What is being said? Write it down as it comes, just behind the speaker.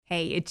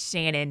Hey, it's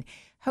Shannon.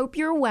 Hope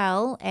you're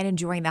well and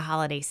enjoying the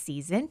holiday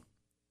season.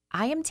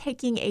 I am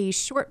taking a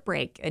short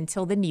break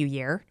until the new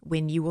year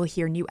when you will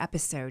hear new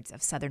episodes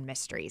of Southern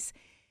Mysteries.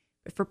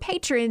 But for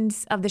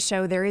patrons of the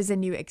show, there is a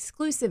new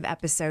exclusive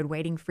episode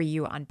waiting for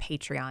you on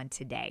Patreon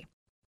today.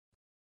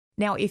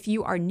 Now, if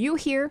you are new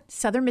here,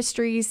 Southern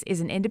Mysteries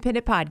is an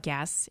independent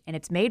podcast, and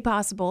it's made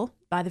possible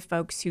by the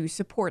folks who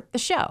support the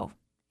show.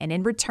 And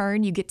in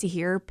return, you get to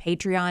hear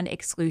Patreon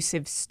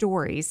exclusive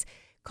stories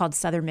called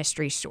Southern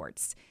Mysteries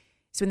Shorts.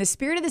 So in the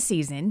spirit of the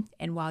season,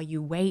 and while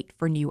you wait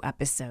for new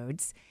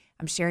episodes,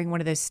 I'm sharing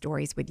one of those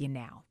stories with you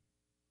now.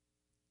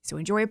 So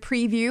enjoy a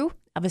preview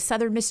of a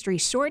Southern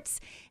Mysteries Shorts.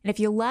 And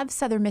if you love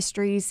Southern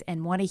Mysteries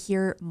and want to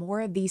hear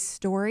more of these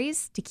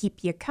stories to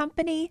keep you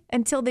company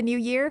until the new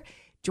year,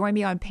 join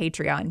me on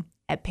Patreon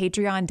at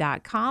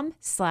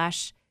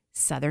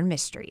patreon.com/Southern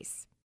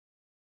Mysteries.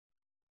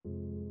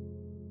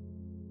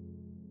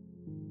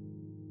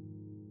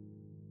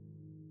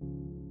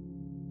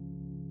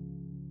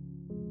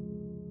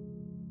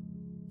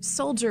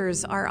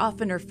 Soldiers are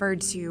often referred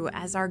to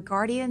as our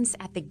guardians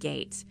at the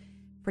gate,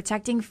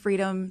 protecting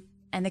freedom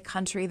and the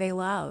country they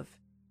love.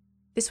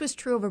 This was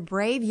true of a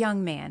brave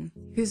young man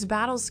whose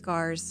battle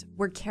scars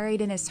were carried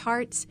in his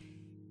heart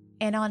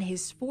and on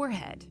his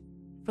forehead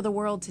for the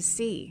world to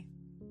see,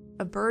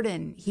 a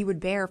burden he would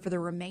bear for the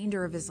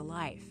remainder of his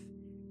life.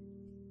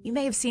 You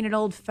may have seen an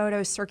old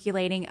photo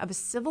circulating of a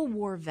Civil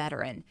War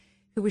veteran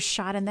who was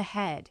shot in the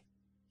head.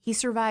 He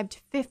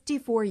survived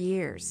 54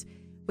 years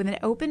with an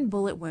open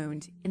bullet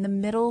wound in the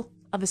middle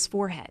of his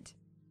forehead.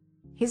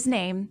 His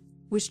name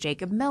was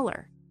Jacob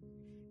Miller.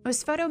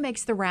 This photo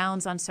makes the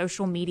rounds on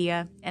social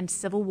media and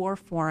Civil War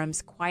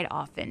forums quite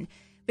often,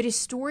 but his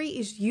story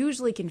is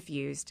usually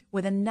confused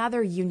with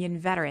another Union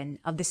veteran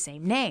of the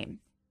same name,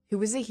 who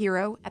was a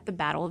hero at the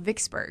Battle of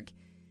Vicksburg.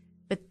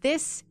 But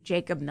this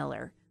Jacob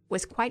Miller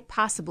was quite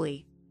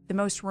possibly the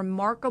most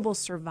remarkable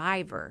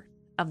survivor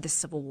of the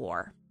Civil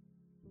War.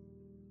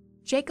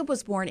 Jacob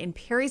was born in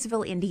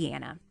Perrysville,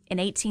 Indiana, in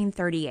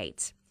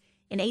 1838.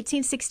 In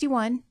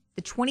 1861,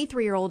 the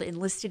 23-year-old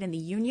enlisted in the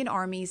Union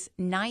Army's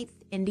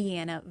 9th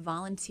Indiana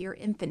Volunteer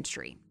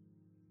Infantry.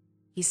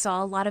 He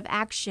saw a lot of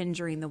action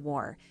during the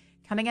war,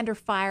 coming under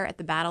fire at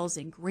the battles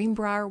in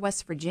Greenbrier,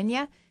 West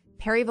Virginia,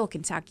 Perryville,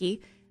 Kentucky,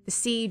 the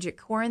siege at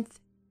Corinth,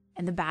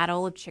 and the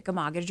Battle of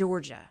Chickamauga,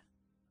 Georgia.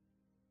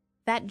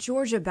 That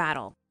Georgia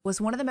battle was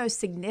one of the most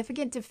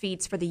significant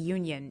defeats for the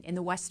Union in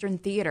the Western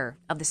theater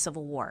of the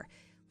Civil War,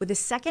 with the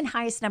second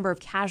highest number of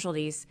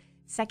casualties,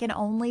 second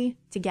only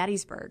to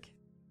Gettysburg.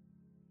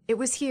 It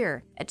was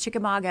here at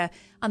Chickamauga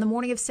on the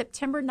morning of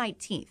September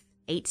 19th,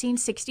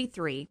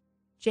 1863,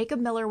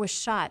 Jacob Miller was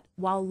shot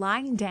while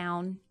lying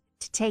down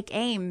to take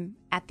aim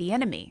at the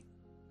enemy.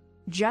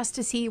 Just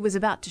as he was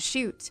about to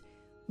shoot,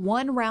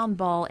 one round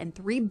ball and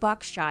 3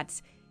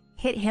 buckshots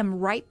hit him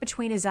right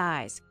between his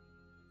eyes,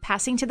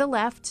 passing to the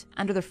left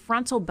under the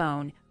frontal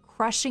bone,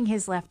 crushing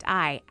his left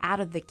eye out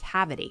of the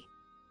cavity.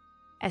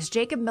 As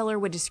Jacob Miller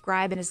would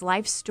describe in his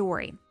life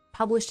story,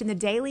 published in the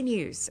Daily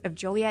News of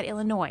Joliet,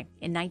 Illinois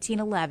in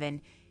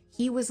 1911,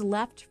 he was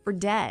left for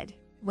dead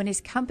when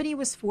his company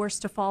was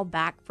forced to fall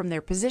back from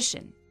their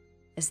position.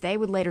 As they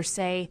would later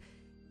say,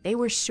 they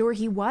were sure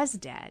he was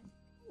dead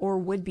or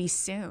would be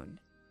soon.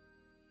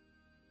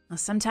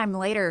 Sometime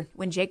later,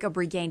 when Jacob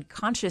regained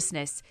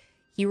consciousness,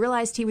 he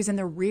realized he was in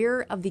the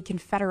rear of the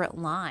Confederate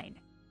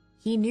line.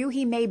 He knew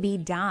he may be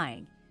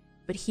dying,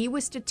 but he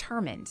was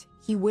determined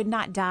he would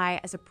not die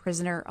as a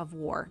prisoner of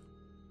war.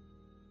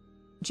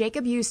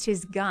 Jacob used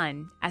his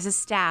gun as a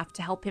staff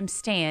to help him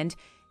stand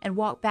and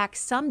walk back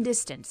some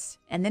distance,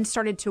 and then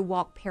started to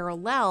walk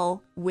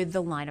parallel with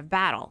the line of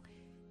battle.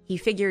 He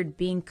figured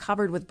being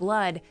covered with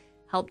blood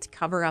helped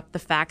cover up the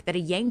fact that a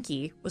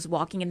Yankee was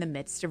walking in the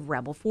midst of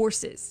rebel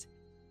forces.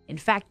 In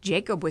fact,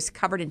 Jacob was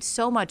covered in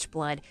so much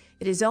blood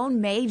that his own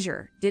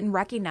major didn't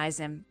recognize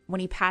him when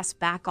he passed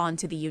back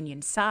onto the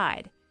Union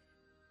side.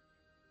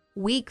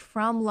 Weak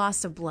from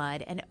loss of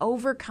blood and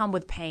overcome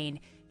with pain,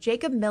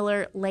 Jacob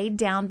Miller laid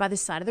down by the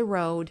side of the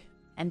road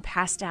and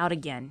passed out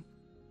again.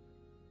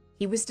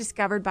 He was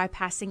discovered by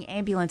passing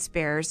ambulance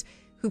bearers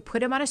who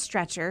put him on a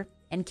stretcher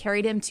and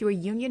carried him to a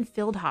Union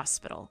field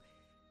hospital,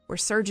 where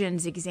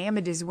surgeons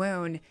examined his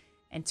wound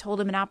and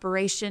told him an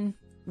operation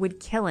would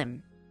kill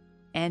him,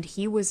 and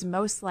he was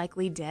most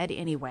likely dead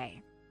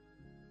anyway.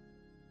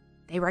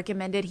 They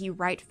recommended he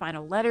write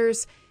final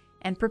letters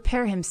and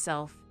prepare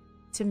himself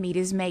to meet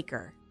his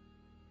maker.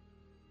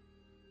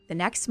 The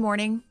next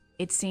morning,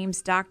 it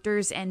seems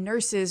doctors and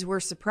nurses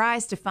were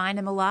surprised to find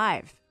him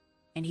alive,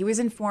 and he was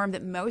informed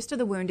that most of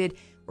the wounded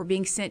were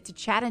being sent to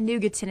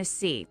Chattanooga,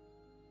 Tennessee,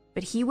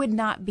 but he would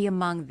not be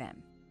among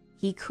them.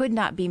 He could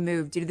not be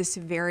moved due to the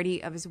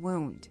severity of his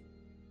wound.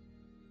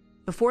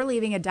 Before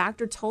leaving, a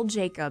doctor told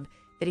Jacob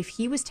that if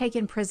he was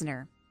taken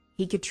prisoner,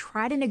 he could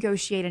try to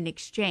negotiate an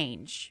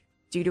exchange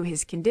due to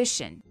his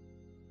condition.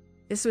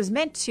 This was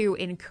meant to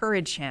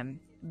encourage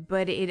him,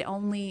 but it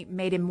only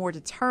made him more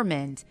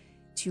determined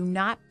to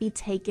not be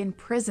taken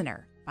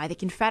prisoner by the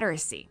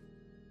Confederacy.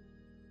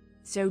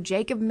 So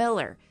Jacob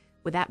Miller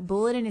with that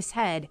bullet in his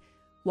head,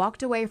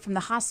 walked away from the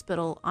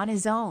hospital on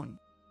his own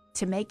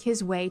to make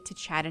his way to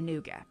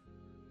Chattanooga.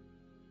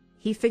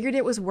 He figured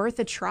it was worth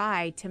a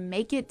try to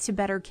make it to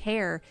better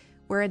care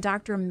where a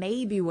doctor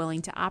may be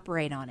willing to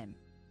operate on him.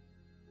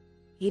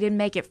 He didn't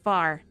make it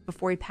far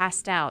before he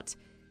passed out,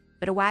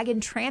 but a wagon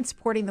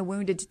transporting the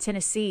wounded to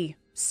Tennessee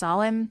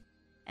saw him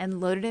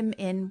and loaded him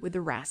in with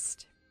the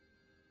rest.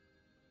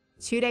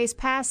 2 days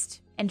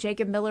passed, and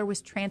Jacob Miller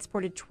was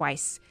transported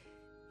twice.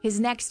 His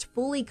next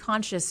fully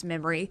conscious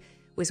memory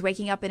was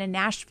waking up in a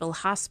Nashville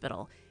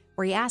hospital,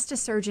 where he asked a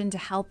surgeon to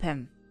help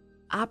him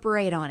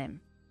operate on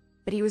him.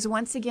 But he was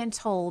once again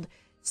told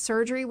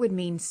surgery would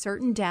mean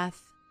certain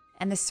death,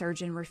 and the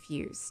surgeon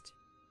refused.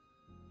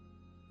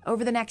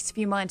 Over the next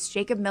few months,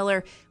 Jacob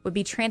Miller would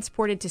be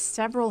transported to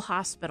several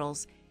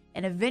hospitals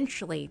and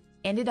eventually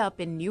ended up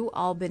in New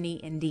Albany,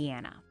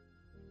 Indiana.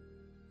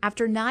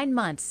 After 9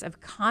 months of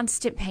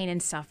constant pain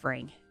and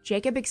suffering,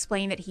 Jacob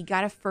explained that he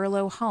got a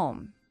furlough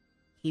home.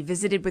 He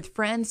visited with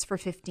friends for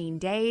 15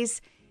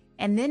 days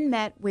and then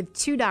met with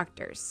 2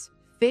 doctors,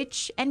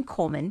 Fitch and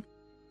Coleman,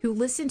 who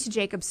listened to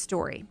Jacob's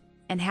story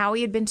and how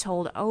he had been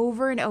told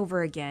over and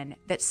over again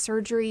that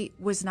surgery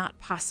was not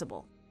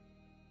possible.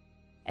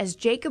 As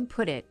Jacob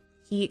put it,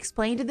 he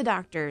explained to the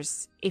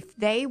doctors if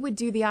they would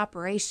do the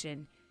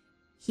operation,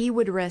 he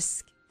would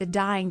risk the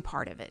dying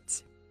part of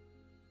it.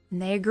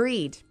 And they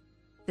agreed.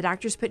 The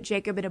doctors put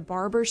Jacob in a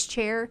barber's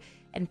chair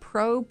and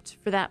probed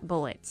for that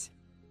bullet,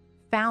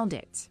 found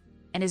it,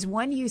 and as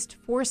one used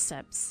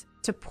forceps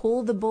to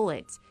pull the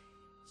bullet,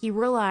 he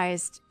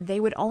realized they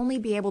would only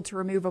be able to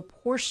remove a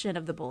portion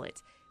of the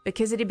bullet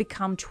because it had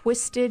become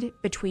twisted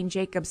between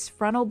Jacob's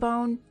frontal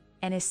bone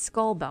and his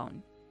skull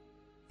bone.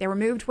 They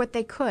removed what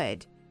they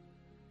could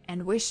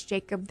and wished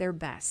Jacob their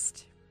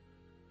best.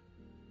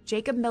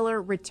 Jacob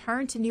Miller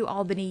returned to New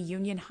Albany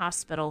Union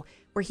Hospital,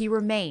 where he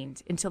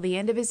remained until the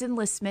end of his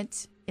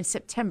enlistment in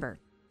September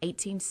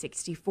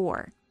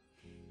 1864.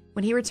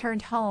 When he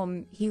returned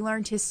home, he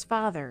learned his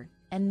father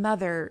and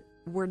mother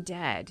were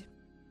dead,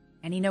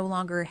 and he no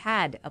longer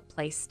had a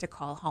place to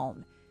call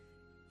home.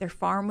 Their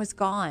farm was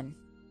gone.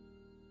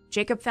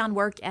 Jacob found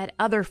work at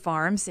other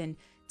farms and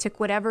took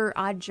whatever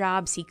odd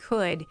jobs he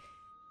could,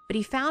 but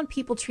he found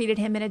people treated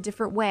him in a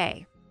different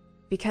way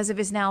because of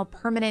his now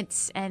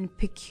permanent and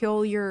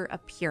peculiar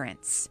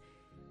appearance.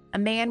 A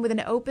man with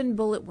an open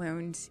bullet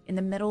wound in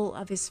the middle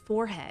of his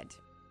forehead,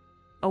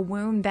 a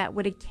wound that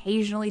would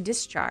occasionally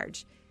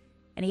discharge,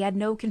 and he had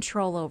no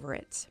control over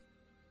it.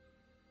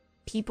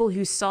 People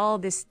who saw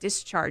this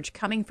discharge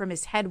coming from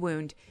his head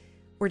wound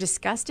were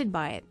disgusted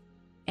by it,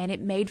 and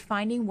it made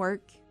finding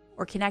work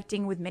or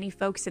connecting with many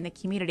folks in the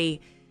community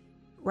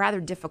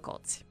rather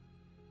difficult.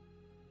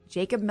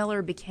 Jacob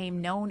Miller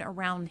became known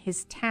around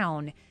his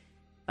town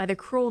by the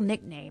cruel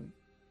nickname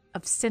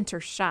of Center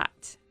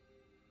Shot.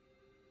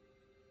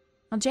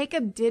 Now,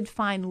 Jacob did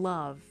find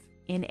love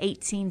in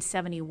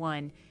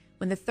 1871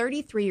 when the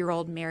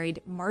 33-year-old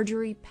married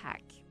Marjorie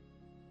Peck.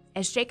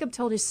 As Jacob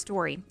told his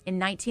story in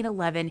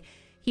 1911,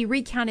 he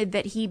recounted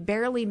that he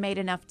barely made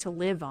enough to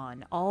live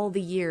on all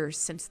the years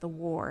since the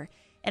war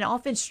and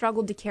often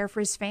struggled to care for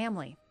his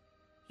family.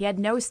 He had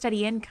no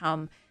steady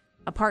income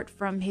apart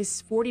from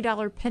his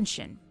 $40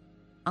 pension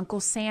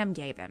Uncle Sam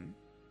gave him.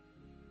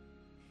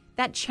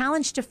 That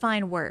challenge to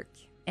find work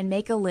and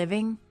make a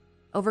living,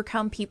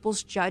 overcome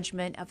people's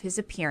judgment of his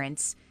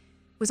appearance,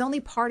 was only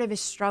part of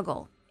his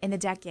struggle in the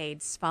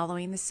decades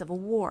following the Civil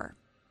War.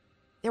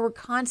 There were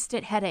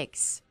constant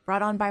headaches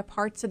brought on by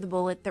parts of the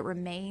bullet that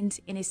remained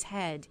in his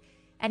head,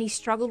 and he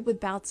struggled with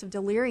bouts of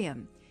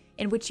delirium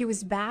in which he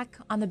was back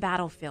on the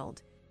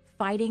battlefield,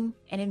 fighting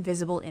an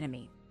invisible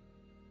enemy.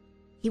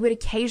 He would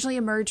occasionally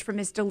emerge from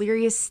his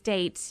delirious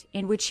state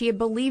in which he had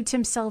believed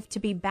himself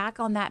to be back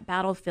on that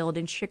battlefield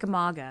in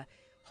Chickamauga,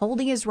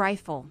 holding his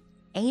rifle,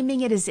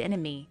 aiming at his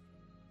enemy,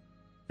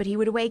 but he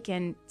would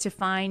awaken to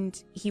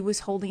find he was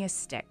holding a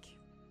stick.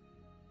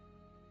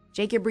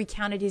 Jacob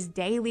recounted his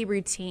daily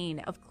routine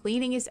of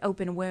cleaning his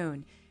open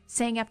wound,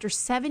 saying after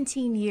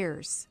 17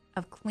 years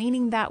of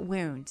cleaning that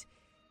wound,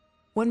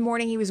 one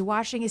morning he was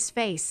washing his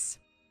face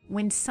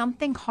when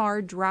something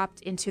hard dropped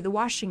into the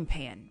washing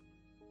pan.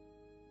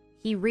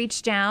 He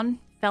reached down,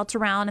 felt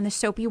around in the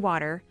soapy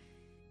water,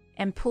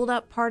 and pulled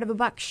up part of a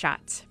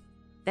buckshot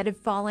that had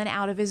fallen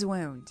out of his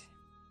wound.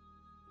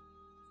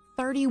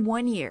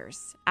 31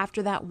 years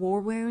after that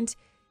war wound,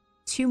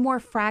 2 more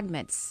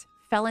fragments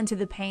fell into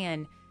the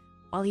pan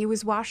while he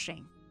was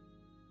washing.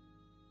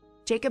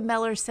 Jacob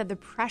Miller said the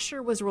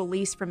pressure was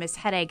released from his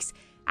headaches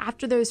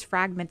after those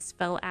fragments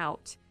fell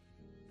out,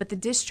 but the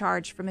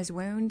discharge from his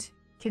wound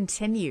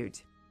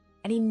continued,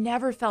 and he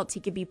never felt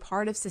he could be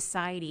part of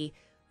society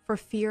for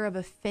fear of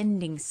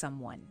offending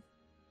someone.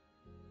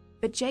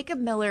 But Jacob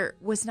Miller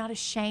was not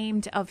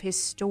ashamed of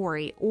his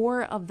story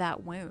or of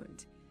that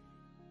wound.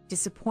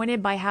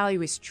 Disappointed by how he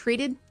was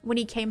treated when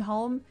he came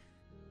home?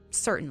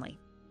 Certainly.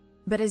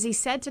 But as he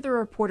said to the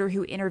reporter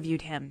who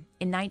interviewed him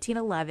in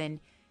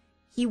 1911,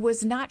 he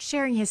was not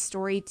sharing his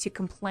story to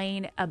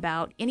complain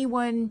about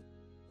anyone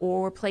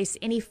or place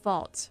any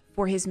fault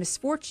for his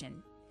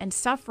misfortune, and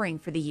suffering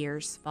for the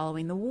years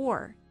following the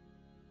war.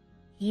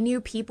 He knew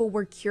people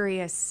were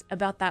curious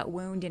about that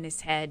wound in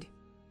his head,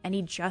 and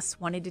he just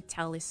wanted to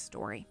tell his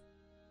story.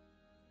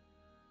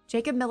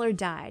 Jacob Miller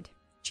died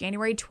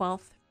January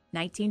 12,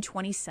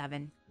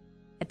 1927,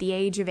 at the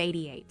age of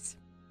 88.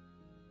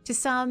 To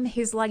some,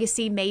 his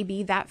legacy may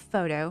be that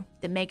photo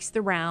that makes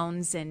the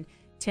rounds and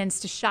tends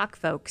to shock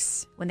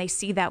folks when they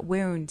see that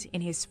wound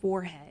in his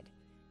forehead.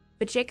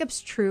 But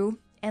Jacob's true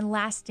and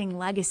lasting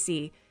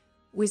legacy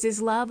was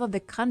his love of the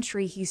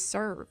country he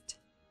served,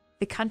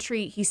 the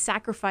country he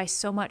sacrificed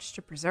so much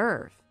to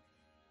preserve.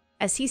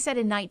 As he said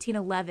in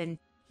 1911,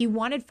 he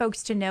wanted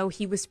folks to know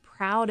he was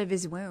proud of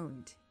his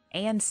wound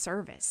and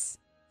service,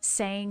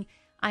 saying,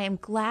 "I am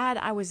glad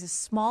I was a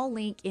small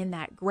link in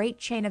that great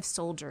chain of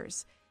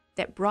soldiers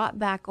that brought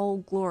back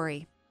Old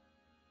Glory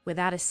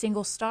without a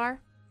single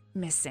star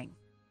missing."